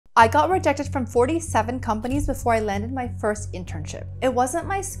I got rejected from 47 companies before I landed my first internship. It wasn't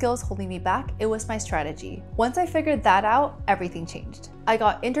my skills holding me back, it was my strategy. Once I figured that out, everything changed. I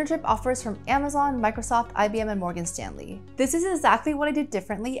got internship offers from Amazon, Microsoft, IBM, and Morgan Stanley. This is exactly what I did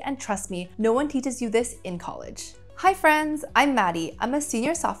differently, and trust me, no one teaches you this in college. Hi friends, I'm Maddie. I'm a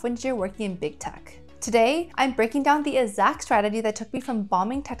senior software engineer working in big tech. Today, I'm breaking down the exact strategy that took me from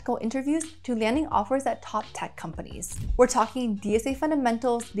bombing technical interviews to landing offers at top tech companies. We're talking DSA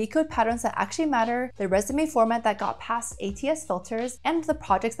fundamentals, LeetCode patterns that actually matter, the resume format that got past ATS filters, and the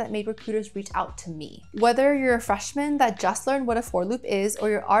projects that made recruiters reach out to me. Whether you're a freshman that just learned what a for loop is or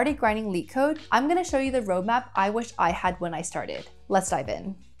you're already grinding LeetCode, I'm going to show you the roadmap I wish I had when I started. Let's dive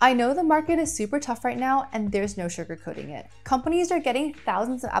in. I know the market is super tough right now and there's no sugarcoating it. Companies are getting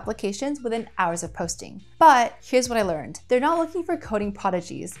thousands of applications within hours of posting. But here's what I learned. They're not looking for coding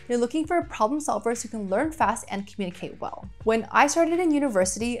prodigies. They're looking for problem solvers who can learn fast and communicate well. When I started in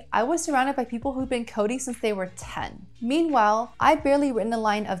university, I was surrounded by people who'd been coding since they were 10. Meanwhile, I'd barely written a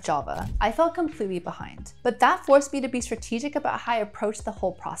line of Java. I felt completely behind. But that forced me to be strategic about how I approached the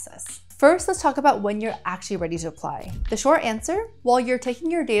whole process. First, let's talk about when you're actually ready to apply. The short answer? While you're taking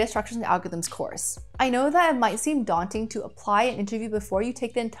your data structures and algorithms course. I know that it might seem daunting to apply an interview before you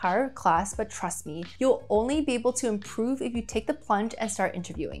take the entire class, but trust me, you'll only be able to improve if you take the plunge and start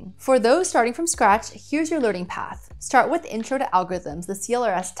interviewing. For those starting from scratch, here's your learning path. Start with Intro to Algorithms, the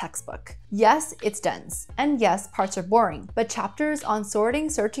CLRS textbook. Yes, it's dense. And yes, parts are boring, but chapters on sorting,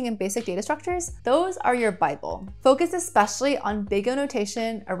 searching, and basic data structures, those are your Bible. Focus especially on big O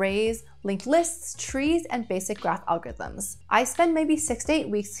notation, arrays, linked lists, trees, and basic graph algorithms. I spend maybe 6 to 8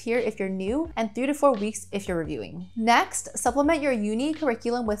 weeks here if you're new and 3 to 4 weeks if you're reviewing. Next, supplement your uni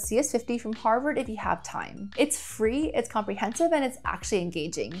curriculum with CS50 from Harvard if you have time. It's free, it's comprehensive, and it's actually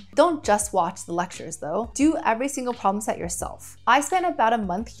engaging. Don't just watch the lectures though. Do every single problem set yourself. I spent about a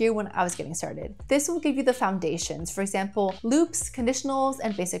month here when I was getting started. This will give you the foundations, for example, loops, conditionals,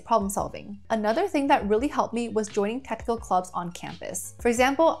 and basic problem solving. Another thing that really helped me was joining technical clubs on campus. For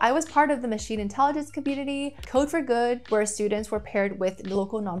example, I was part of the machine intelligence community, Code for Good, where students were paired with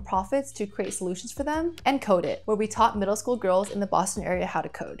local nonprofits to create solutions for them, and Code It, where we taught middle school girls in the Boston area how to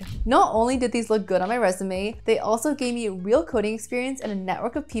code. Not only did these look good on my resume, they also gave me real coding experience and a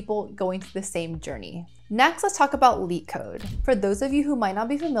network of people going through the same journey. Next, let's talk about LeetCode. For those of you who might not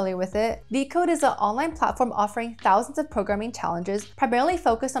be familiar with it, LeetCode is an online platform offering thousands of programming challenges, primarily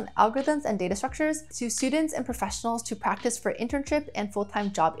focused on algorithms and data structures, to students and professionals to practice for internship and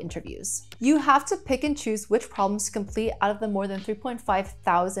full-time job interviews. You have to pick and choose which problems to complete out of the more than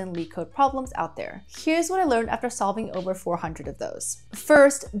 3,500 LeetCode problems out there. Here's what I learned after solving over 400 of those.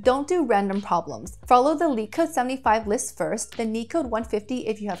 First, don't do random problems. Follow the LeetCode 75 list first, then LeetCode 150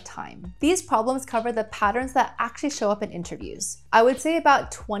 if you have time. These problems cover the patterns that actually show up in interviews. I would say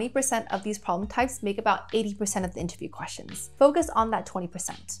about 20% of these problem types make about 80% of the interview questions. Focus on that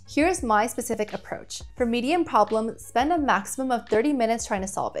 20%. Here's my specific approach. For medium problems, spend a maximum of 30 minutes trying to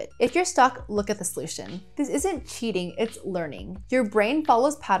solve it. If you're stuck, look at the solution. This isn't cheating, it's learning. Your brain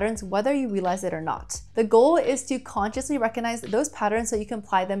follows patterns whether you realize it or not. The goal is to consciously recognize those patterns so you can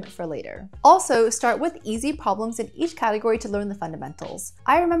apply them for later. Also, start with easy problems in each category to learn the fundamentals.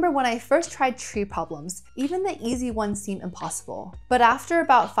 I remember when I first tried tree problems, even the easy ones seem impossible. But after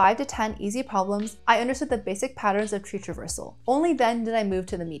about 5 to 10 easy problems, I understood the basic patterns of tree traversal. Only then did I move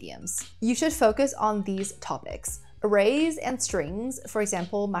to the mediums. You should focus on these topics: arrays and strings, for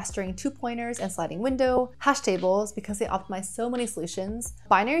example, mastering 2 pointers and sliding window, hash tables because they optimize so many solutions,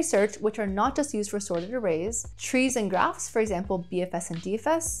 binary search, which are not just used for sorted arrays, trees and graphs, for example, BFS and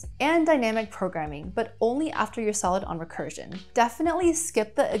DFS, and dynamic programming, but only after you're solid on recursion. Definitely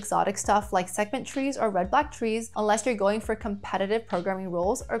skip the exotic stuff like segment trees or red-black trees unless you're going for competitive programming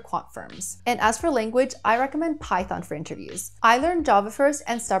roles or quant firms. And as for language, I recommend Python for interviews. I learned Java first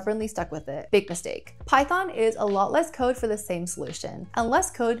and stubbornly stuck with it. Big mistake. Python is a lot less code for the same solution, and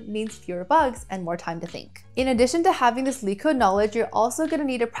less code means fewer bugs and more time to think. In addition to having this LeetCode knowledge, you're also going to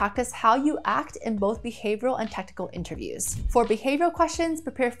need to practice how you act in both behavioral and technical interviews. For behavioral questions,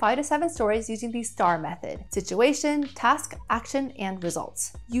 prepare 5 to 7 stories using the STAR method: situation, task, action, and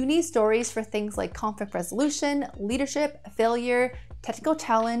results. You need stories for things like conflict resolution, leadership, failure, technical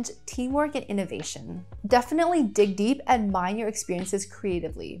challenge, teamwork, and innovation. Definitely dig deep and mine your experiences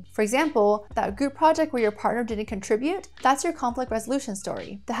creatively. For example, that group project where your partner didn't contribute, that's your conflict resolution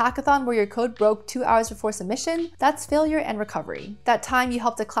story. The hackathon where your code broke 2 hours before submission, that's failure and recovery. That time you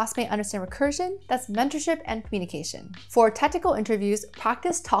helped a classmate understand recursion, that's mentorship and communication. For technical interviews,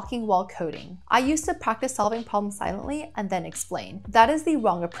 practice talking while coding. I used to practice solving problems silently and then explain. That is the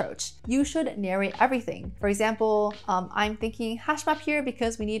wrong approach. You should narrate everything. For example, I'm thinking hash map map here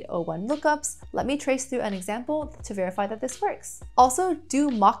because we need O1 lookups. Let me trace through an example to verify that this works. Also, do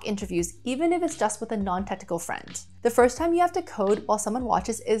mock interviews, even if it's just with a non-technical friend. The first time you have to code while someone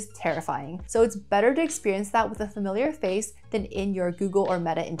watches is terrifying, so it's better to experience that with a familiar face than in your Google or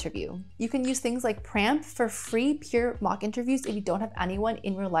Meta interview. You can use things like Pramp for free pure mock interviews if you don't have anyone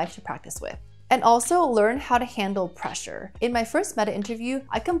in real life to practice with. And also learn how to handle pressure. In my first Meta interview,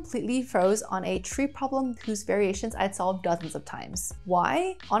 I completely froze on a tree problem whose variations I'd solved dozens of times.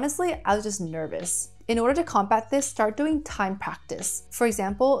 Why? Honestly, I was just nervous. In order to combat this, start doing time practice. For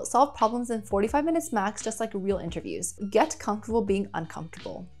example, solve problems in 45 minutes max, just like real interviews. Get comfortable being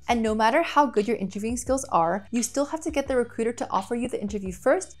uncomfortable. And no matter how good your interviewing skills are, you still have to get the recruiter to offer you the interview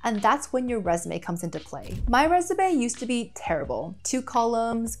first, and that's when your resume comes into play. My resume used to be terrible. 2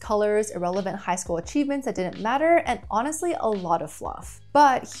 columns, colors, irrelevant high school achievements that didn't matter, and honestly, a lot of fluff.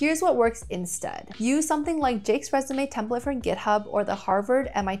 But here's what works instead. Use something like Jake's resume template from GitHub or the Harvard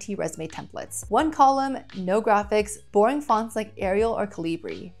MIT resume templates. 1 column, no graphics, boring fonts like Arial or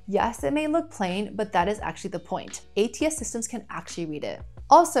Calibri. Yes, it may look plain, but that is actually the point. ATS systems can actually read it.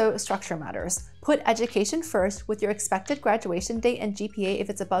 Also, structure matters. Put education first with your expected graduation date and GPA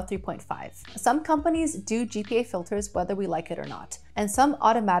if it's above 3.5. Some companies do GPA filters whether we like it or not, and some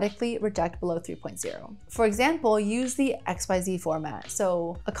automatically reject below 3.0. For example, use the XYZ format.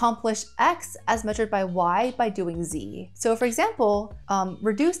 So accomplish X as measured by Y by doing Z. So for example,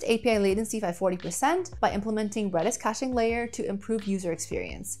 reduced API latency by 40% by implementing Redis caching layer to improve user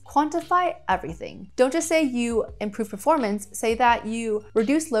experience. Quantify everything. Don't just say you improve performance, say that you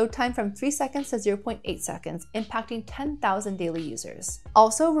reduce load time from 3 seconds to 0.8 seconds, impacting 10,000 daily users.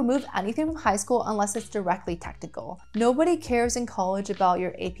 Also, remove anything from high school unless it's directly technical. Nobody cares in college about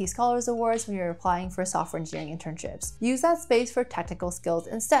your AP Scholars Awards when you're applying for software engineering internships. Use that space for technical skills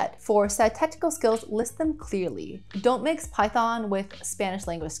instead. For said technical skills, list them clearly. Don't mix Python with Spanish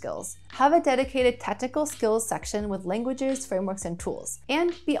language skills. Have a dedicated technical skills section with languages, frameworks, and tools.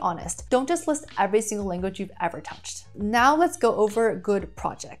 And be honest, don't just list every single language you've ever touched. Now let's go over good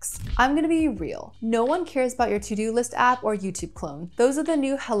projects. I'm gonna be real. No one cares about your to-do list app or YouTube clone. Those are the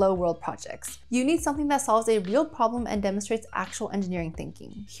new Hello World projects. You need something that solves a real problem and demonstrates actual engineering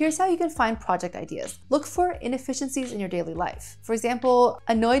thinking. Here's how you can find project ideas. Look for inefficiencies in your daily life. For example,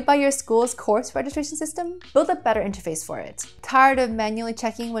 annoyed by your school's course registration system? Build a better interface for it. Tired of manually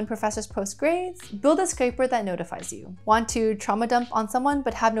checking when professors post grades? Build a scraper that notifies you. Want to trauma dump on someone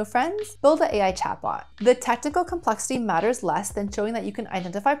but have no friends? Build an AI chatbot. The technical complexity matters less than showing that you can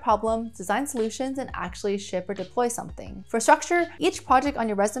identify problems, design solutions, and actually ship or deploy something. For structure, each project on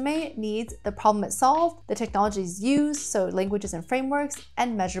your resume needs the problem it solved, the technologies used, so languages and frameworks,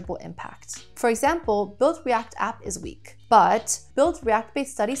 and measurable impact. For example, build React app is weak, but build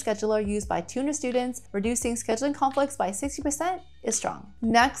React-based study scheduler used by 200 students, reducing scheduling conflicts by 60% is strong.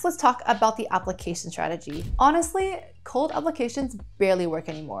 Next, let's talk about the application strategy. Honestly, cold applications barely work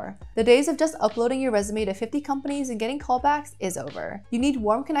anymore. The days of just uploading your resume to 50 companies and getting callbacks is over. You need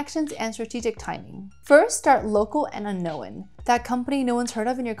warm connections and strategic timing. First, start local and unknown. That company no one's heard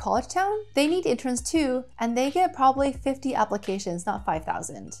of in your college town? They need interns too, and they get probably 50 applications, not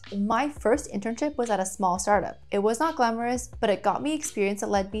 5,000. My first internship was at a small startup. It was not glamorous, but it got me experience that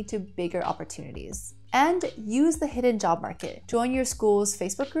led me to bigger opportunities. And use the hidden job market. Join your school's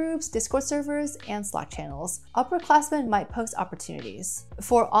Facebook groups, Discord servers, and Slack channels. Upperclassmen might post opportunities.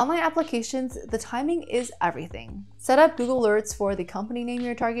 For online applications, the timing is everything. Set up Google Alerts for the company name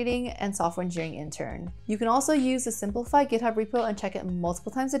you're targeting and software engineering intern. You can also use the simplified GitHub repo and check it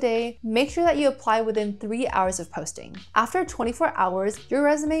multiple times a day. Make sure that you apply within 3 hours of posting. After 24 hours, your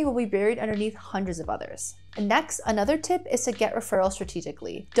resume will be buried underneath hundreds of others. Next, another tip is to get referrals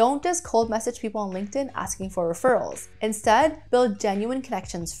strategically. Don't just cold message people on LinkedIn asking for referrals. Instead, build genuine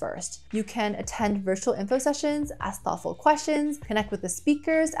connections first. You can attend virtual info sessions, ask thoughtful questions, connect with the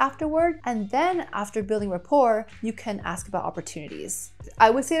speakers afterward, and then after building rapport, you can ask about opportunities. I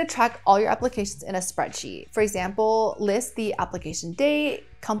would say to track all your applications in a spreadsheet. For example, list the application date,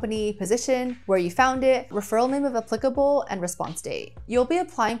 company, position, where you found it, referral name if applicable, and response date. You'll be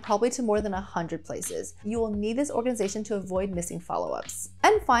applying probably to more than 100 places. You will need this organization to avoid missing follow-ups.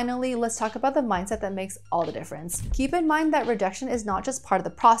 And finally, let's talk about the mindset that makes all the difference. Keep in mind that rejection is not just part of the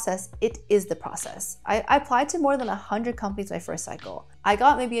process, it is the process. I applied to more than 100 companies my first cycle. I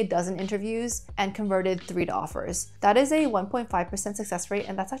got maybe a dozen interviews and converted 3 to offers. That is a 1.5% success rate,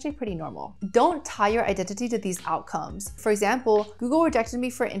 and that's actually pretty normal. Don't tie your identity to these outcomes. For example, Google rejected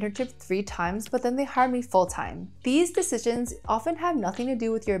me for an internship 3 times, but then they hired me full-time. These decisions often have nothing to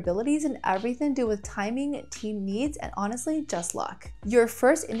do with your abilities and everything to do with timing, team needs, and honestly, just luck. Your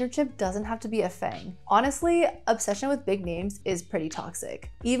first internship doesn't have to be a FANG. Honestly, obsession with big names is pretty toxic.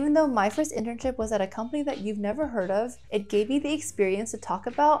 Even though my first internship was at a company that you've never heard of, it gave me the experience to talk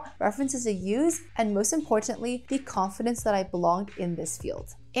about, references to use, and most importantly, the confidence that I belonged in this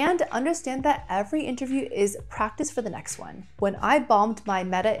field. And understand that every interview is practice for the next one. When I bombed my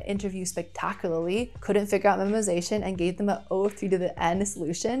meta interview spectacularly, couldn't figure out memorization, and gave them an O3 to the N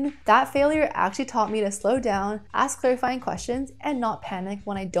solution, that failure actually taught me to slow down, ask clarifying questions, and not panic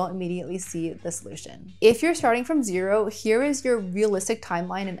when I don't immediately see the solution. If you're starting from zero, here is your realistic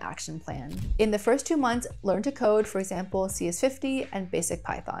timeline and action plan. In the first 2 months, learn to code, for example, CS50 and basic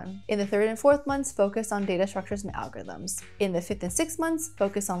Python. In the 3rd and 4th months, focus on data structures and algorithms. In the 5th and 6th months,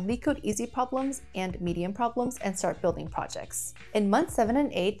 focus on LeetCode easy problems and medium problems and start building projects. In months 7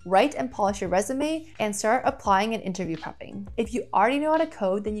 and 8, write and polish your resume and start applying and interview prepping. If you already know how to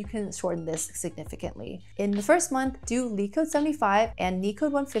code, then you can shorten this significantly. In the first month, do LeetCode 75 and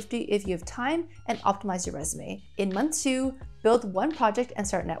LeetCode 150 if you have time, and optimize your resume. In month 2, build 1 project and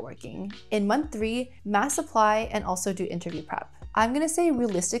start networking. In month 3, mass apply and also do interview prep. I'm gonna say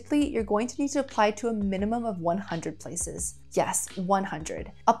realistically, you're going to need to apply to a minimum of 100 places. Yes,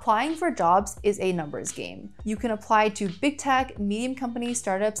 100. Applying for jobs is a numbers game. You can apply to big tech, medium companies,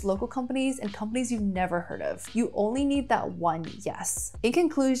 startups, local companies, and companies you've never heard of. You only need that one yes. In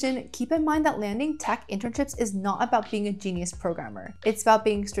conclusion, keep in mind that landing tech internships is not about being a genius programmer. It's about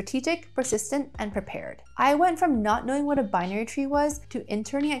being strategic, persistent, and prepared. I went from not knowing what a binary tree was to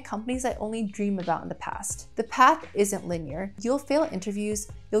interning at companies I only dreamed about in the past. The path isn't linear. You'll fail interviews,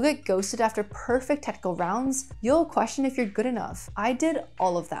 you'll get ghosted after perfect technical rounds, you'll question if you're good enough. I did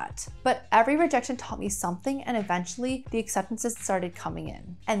all of that. But every rejection taught me something, and eventually the acceptances started coming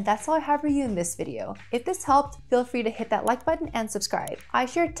in. And that's all I have for you in this video. If this helped, feel free to hit that like button and subscribe. I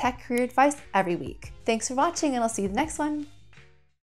share tech career advice every week. Thanks for watching, and I'll see you in the next one.